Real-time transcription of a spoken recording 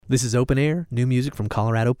This is Open Air, new music from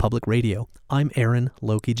Colorado Public Radio. I'm Aaron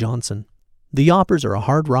Loki Johnson. The Yoppers are a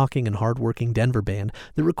hard-rocking and hard-working Denver band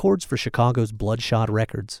that records for Chicago's Bloodshot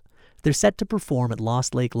Records. They're set to perform at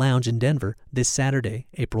Lost Lake Lounge in Denver this Saturday,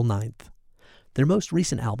 April 9th. Their most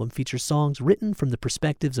recent album features songs written from the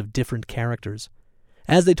perspectives of different characters.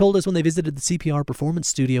 As they told us when they visited the CPR Performance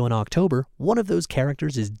Studio in October, one of those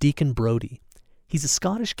characters is Deacon Brodie. He's a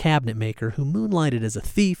Scottish cabinet maker who moonlighted as a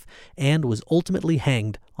thief and was ultimately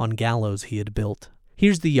hanged on gallows he had built.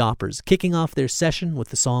 Here's the Yoppers kicking off their session with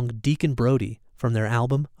the song Deacon Brodie from their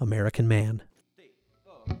album American Man.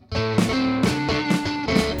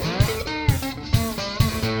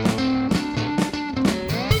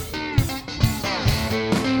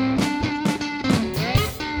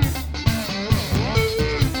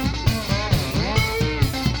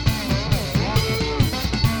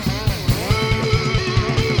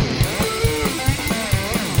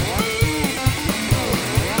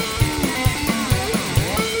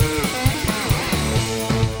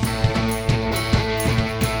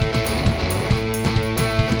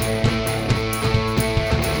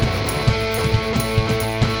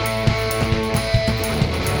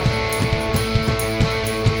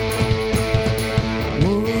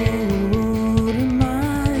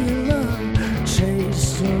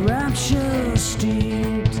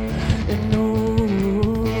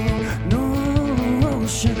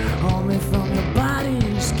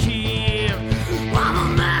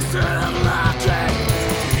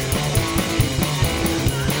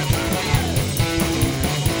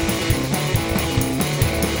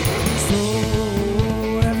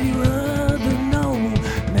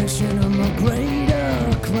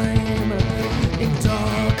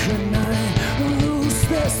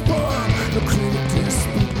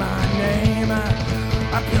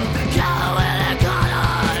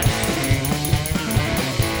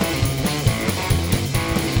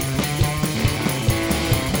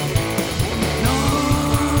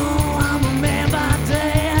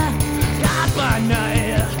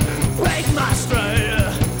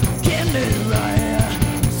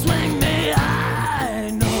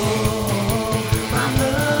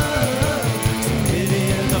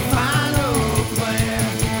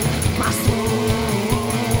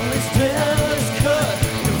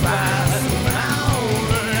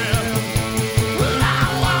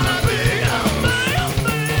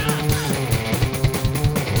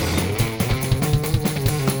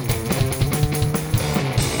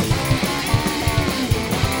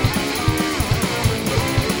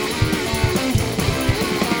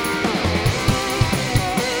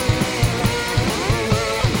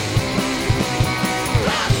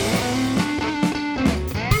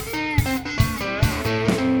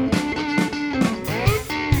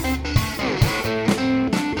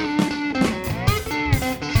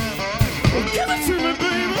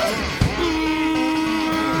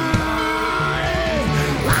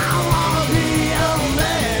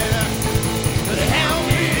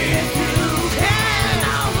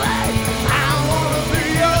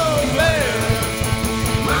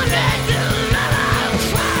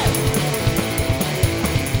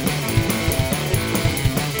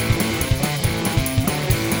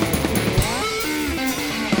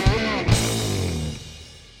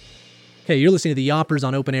 Hey, you're listening to the Yoppers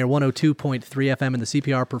on Open Air 102.3 FM in the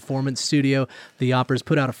CPR Performance Studio. The Yoppers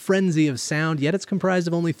put out a frenzy of sound, yet it's comprised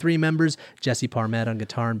of only three members: Jesse Parmet on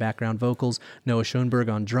guitar and background vocals, Noah Schoenberg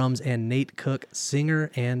on drums, and Nate Cook, singer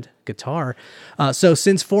and guitar. So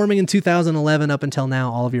since forming in 2011 up until now,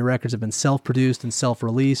 all of your records have been self-produced and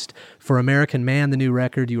self-released. For American Man, the new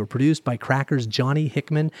record, you were produced by Crackers' Johnny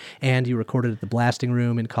Hickman, and you recorded at the Blasting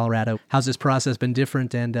Room in Colorado. How's this process been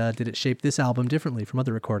different, and did it shape this album differently from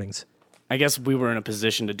other recordings? I guess we were in a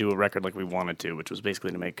position to do a record like we wanted to, which was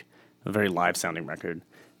basically to make a very live-sounding record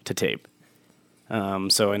to tape.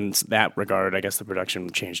 So in that regard, I guess the production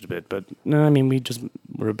changed a bit. But no, I mean,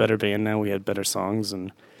 we're a better band now. We had better songs,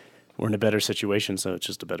 and we're in a better situation, so it's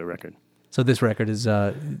just a better record. So this record is,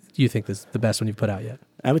 you think, this the best one you've put out yet?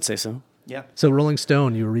 I would say so. Yeah. So Rolling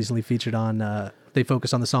Stone, you were recently featured on, they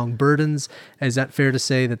focus on the song Burdens. Is that fair to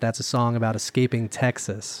say that that's a song about escaping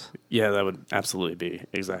Texas? Yeah, that would absolutely be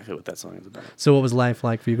exactly what that song is about. So what was life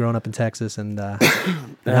like for you growing up in Texas, and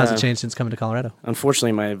how's it changed since coming to Colorado?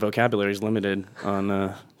 Unfortunately, my vocabulary is limited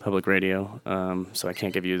on public radio, so I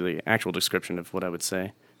can't give you the actual description of what I would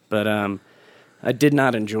say. But I did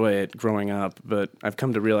not enjoy it growing up, but I've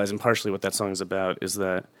come to realize, and partially what that song is about, is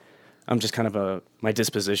that I'm just kind of my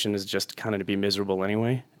disposition is just kind of to be miserable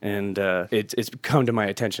anyway. And it's come to my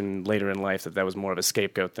attention later in life that was more of a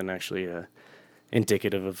scapegoat than actually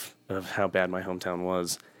indicative of how bad my hometown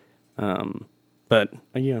was. But,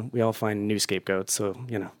 we all find new scapegoats, so,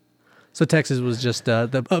 So Texas was just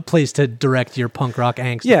a place to direct your punk rock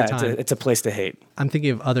angst Yeah, at the time. it's a place to hate. I'm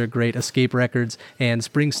thinking of other great Escape records, and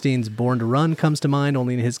Springsteen's Born to Run comes to mind,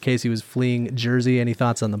 only in his case he was fleeing Jersey. Any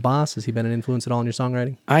thoughts on The Boss? Has he been an influence at all in your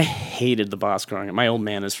songwriting? I hated The Boss growing up. My old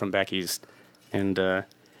man is from back east, and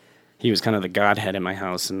he was kind of the godhead in my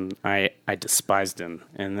house, and I despised him.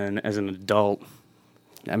 And then as an adult,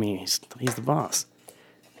 I mean, he's the boss.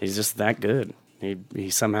 He's just that good. He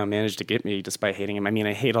somehow managed to get me despite hating him. I mean,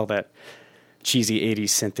 I hate all that cheesy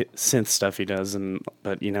 80s synth stuff he does,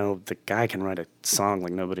 but the guy can write a song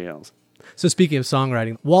like nobody else. So speaking of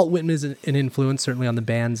songwriting, Walt Whitman is an influence certainly on the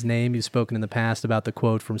band's name. You've spoken in the past about the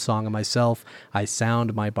quote from Song of Myself, "I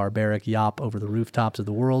sound my barbaric yop over the rooftops of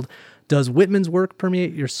the world." Does Whitman's work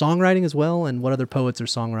permeate your songwriting as well? And what other poets or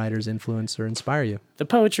songwriters influence or inspire you? The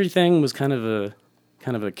poetry thing was kind of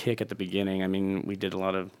a kick at the beginning. I mean, we did a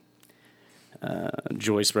lot of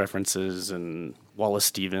Joyce references and Wallace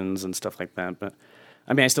Stevens and stuff like that. But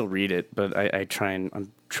I mean, I still read it, but I'm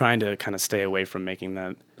trying to kind of stay away from making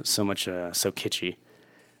that so kitschy.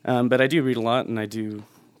 But I do read a lot, and I do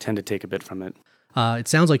tend to take a bit from it. It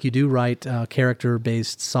sounds like you do write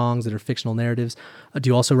character-based songs that are fictional narratives.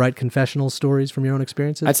 Do you also write confessional stories from your own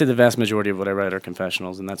experiences? I'd say the vast majority of what I write are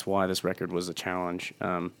confessionals, and that's why this record was a challenge.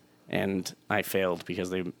 And I failed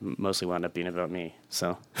because they mostly wound up being about me.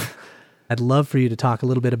 So I'd love for you to talk a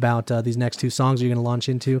little bit about these next two songs you're going to launch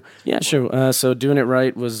into. Yeah, sure. So Doing It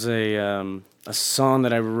Right was a song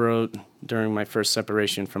that I wrote during my first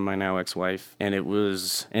separation from my now ex-wife, and it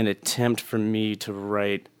was an attempt for me to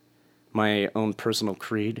write my own personal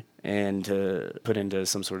creed and to put into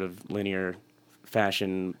some sort of linear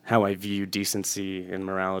fashion how I view decency and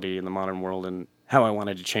morality in the modern world and how I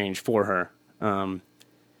wanted to change for her.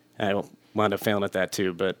 I wound up failing at that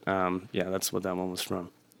too, but yeah, that's what that one was from.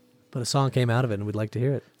 But a song came out of it, and we'd like to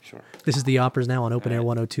hear it. Sure. This is The Oppers now on Open Air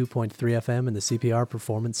 102.3 FM in the CPR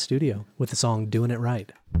Performance Studio with the song Doing It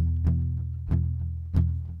Right.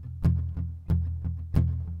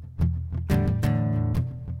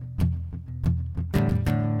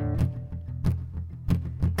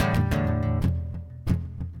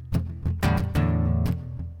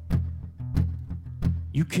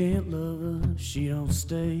 You can't love her, she don't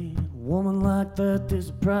stay. A woman like that, there's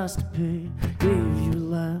a price to pay. Give you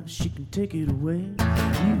life, she can take it away.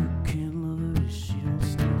 You can't love her, she don't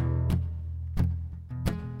stay.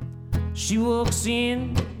 She walks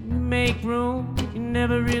in, you make room. You're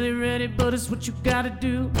never really ready, but it's what you gotta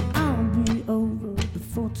do. I'll be over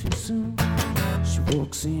before too soon. She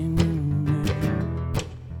walks in, you make room.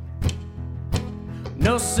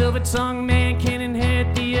 No silver-tongued man can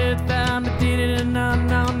inherit the earth. I'm addicted and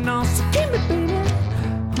no. So give me, baby,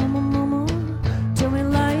 mama, tell me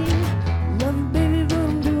like love you, baby, but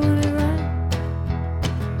I'm doing it right.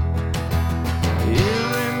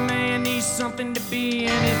 Every man needs something to be,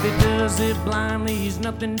 and if he does it blindly, he's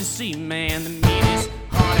nothing to see, man. The meanest,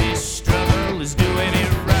 hardest struggle is doing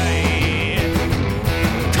it right.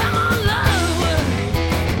 Come on, love,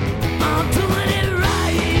 I'm doing it right.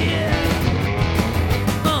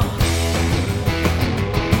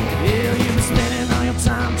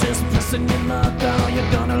 Time just pressing your luck. Oh,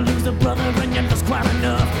 you're gonna lose a brother and you're just quite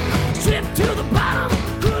enough. Strip to the bottom,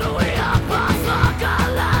 put away up. Oh, fuck our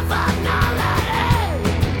life,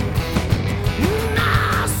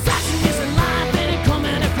 nah, section isn't life, it ain't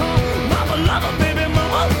coming to come. Mama, lover, baby,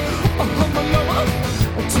 mama, oh,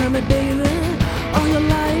 tell me, baby, all your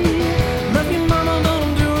life, love you, mama, but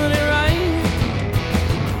I'm doing it right.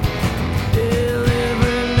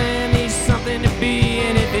 Every man needs something to be,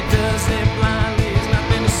 and if it doesn't blindly,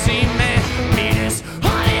 see man, meanest,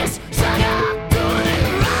 honest, sucker, doing it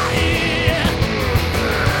right.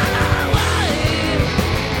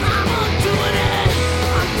 I'm doing it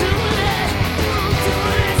so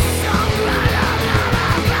right.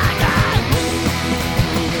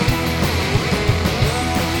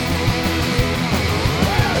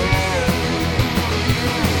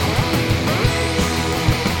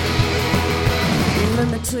 Let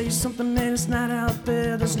me tell you something, man, it's not out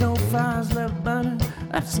there. There's no fires left burning.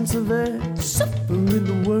 Absence of air, suffering in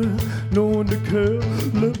the world, no one to care.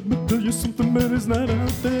 Let me tell you something, man, it's not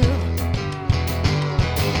out there.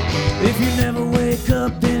 If you never wake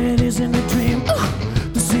up, then it isn't a dream.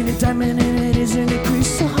 There's any diamond in it isn't a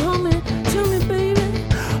crease. So hold me, tell me, baby,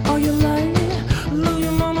 all your life, love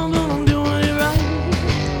your mama, but I'm doing it right.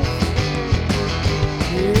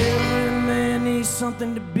 Every man needs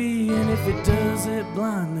something to be, and if it does it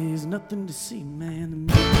blindly, there's nothing to see, man.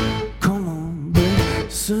 Come on, baby,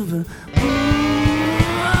 silver.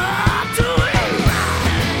 I'll do it right.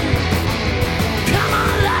 Come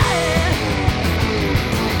on, lady,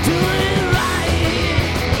 do it right.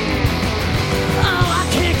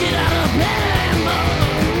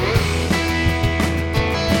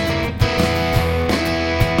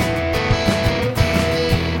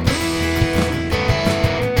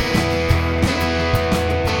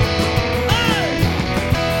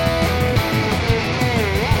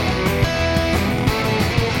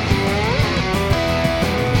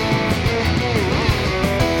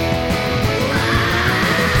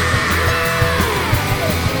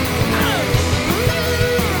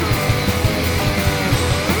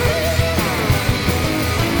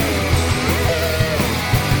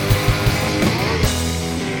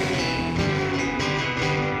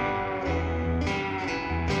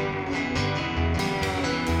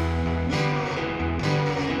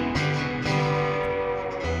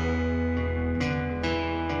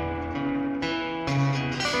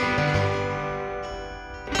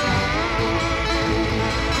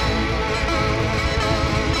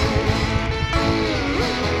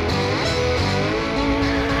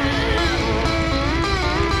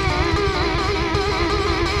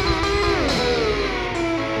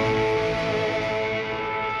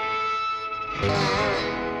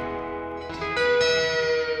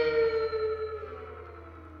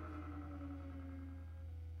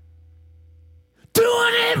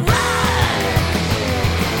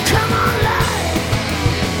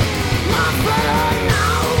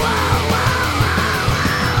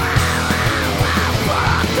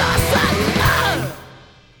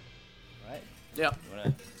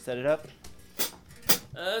 Set it up.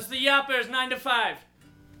 It's the Yoppers, 9 to 5.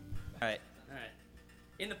 All right. All right.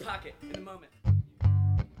 In the pocket, in a moment.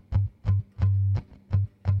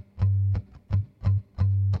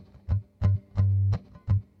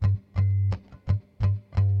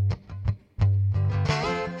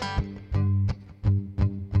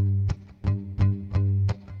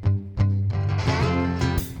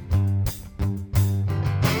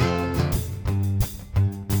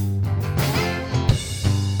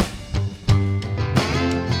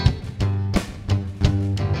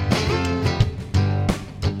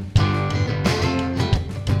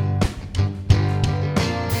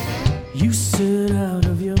 You set out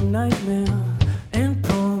of your nightmare and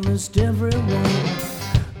promised everyone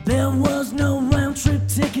there was no round-trip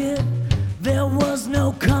ticket, there was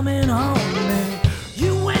no coming home. Man.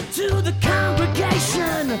 You went to the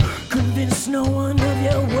congregation, convinced no one of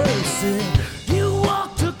your words. You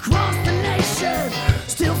walked across the nation,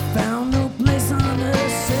 still found no place on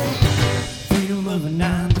earth. Freedom of a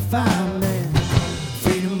 9 to 5 man,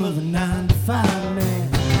 freedom of a 9 to 5 man,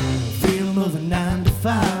 freedom of a 9 to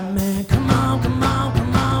 5 man. Come on, come on,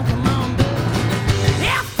 come on, come on.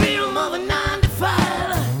 Yeah, freedom of a 9 to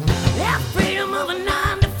 5. Yeah, freedom of a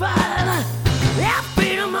 9 to 5. Yeah,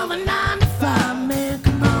 freedom of a 9 to 5 man.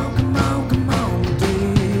 Come on, come on, come on,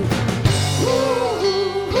 dude. Ooh,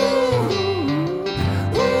 ooh, ooh,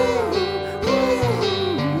 ooh, ooh, ooh,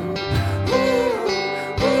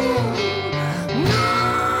 ooh. No,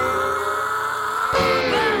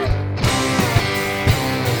 man.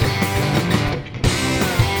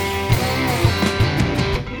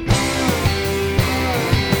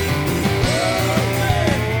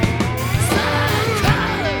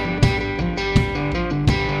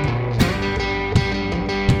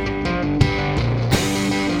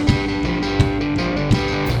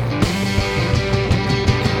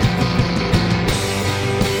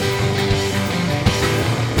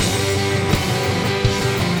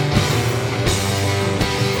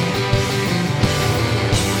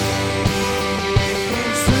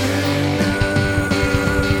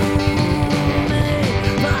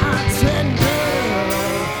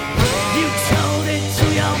 You told it to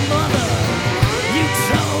your mother, you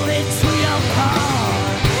told it to your pa.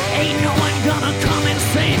 Ain't no one gonna come and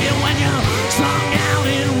save you when you're strung out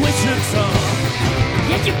in Wichita.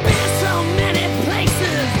 Yet you've been so many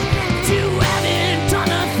places, but you haven't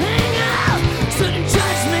done a thing. Sudden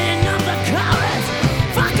judgment of the chorus,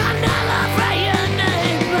 fuck another for your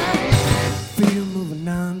name. Freedom of a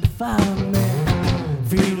 9 to 5 man,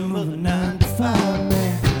 freedom of a 9 to 5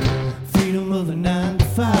 man, freedom of a 9 to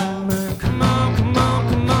 5 man. Come on, come on,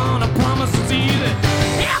 come on, I promise it's easy.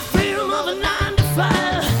 Yeah, freedom of a 9 to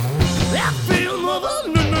 5. Yeah, freedom of a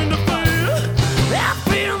 9 to 5. Yeah,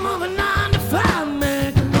 freedom of a 9 to 5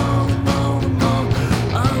 man. Come on, come on, come on.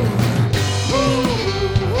 Oh. Ooh,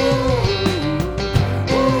 ooh, ooh,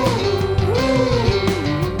 ooh,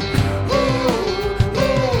 ooh,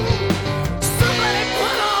 ooh. Somebody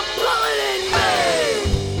put a bullet in me.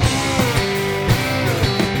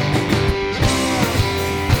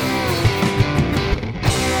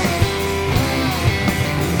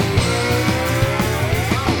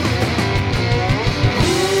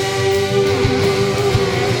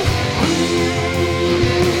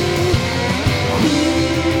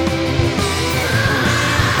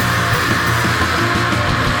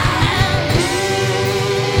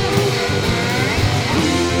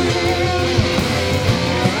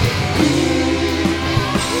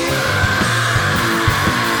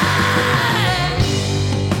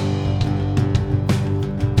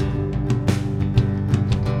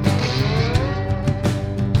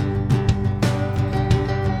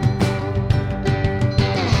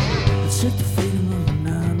 Take the freedom of a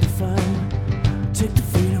 9 to 5. Take the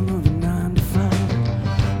freedom of a 9 to 5.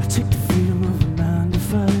 I take the freedom of a 9 to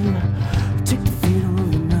 5. I take the freedom of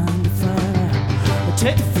a 9 to 5. I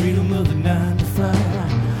take the freedom of a 9 to 5. I take the freedom of a 9 to 5.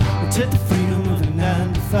 I take the freedom of a 9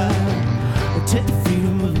 to 5. I take the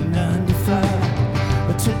freedom of a 9 to 5.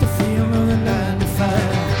 I take the freedom of a 9 to 5.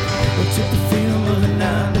 I take the freedom of a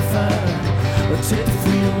 9 to 5. I take the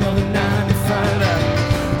freedom of a 9 to 5 man.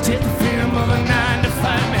 I'll take the freedom of a 9 to 5.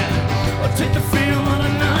 I'll take the freedom of a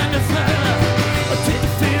 9 to 5. I'll take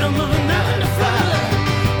the freedom of a 9 to 5.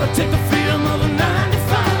 I'll take the freedom of a 9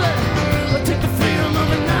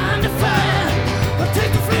 to 5. I'll take the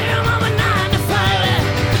freedom of a 9 to 5.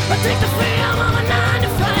 I'll take the freedom of a 9 to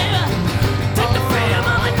 5. Take the freedom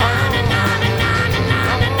of a 9 to 9 to 9 to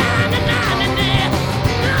 9 to 9 to 9 to 9.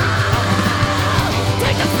 No!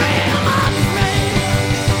 Take the freedom of praise.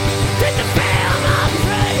 Take the freedom of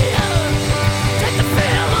praise. Take the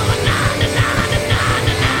freedom of a 9 to 9 to 9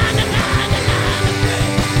 to 9 to 9 to 9 to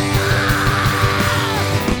 9.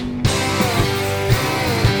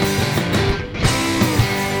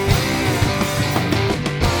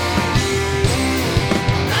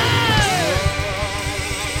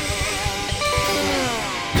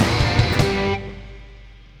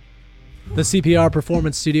 The CPR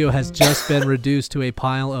Performance Studio has just been reduced to a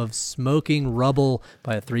pile of smoking rubble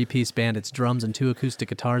by a three-piece band. It's drums and two acoustic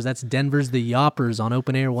guitars. That's Denver's The Yoppers on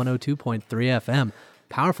Open Air 102.3 FM.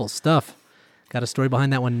 Powerful stuff. Got a story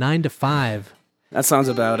behind that one, 9 to 5. That sounds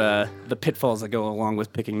about the pitfalls that go along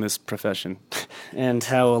with picking this profession and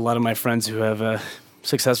how a lot of my friends who have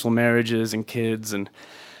successful marriages and kids and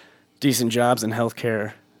decent jobs and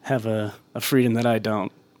healthcare have a freedom that I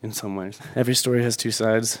don't in some ways. Every story has two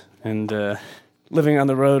sides, and living on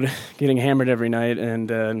the road, getting hammered every night, and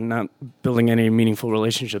not building any meaningful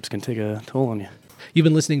relationships can take a toll on you. You've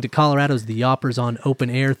been listening to Colorado's The Yoppers on Open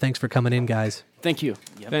Air. Thanks for coming in, guys. Thank you.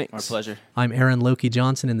 Yep, Thanks. our pleasure. I'm Aaron Loki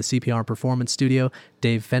Johnson in the CPR Performance Studio.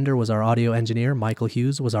 Dave Fender was our audio engineer. Michael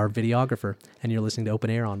Hughes was our videographer. And you're listening to Open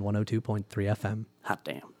Air on 102.3 FM. Hot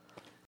damn.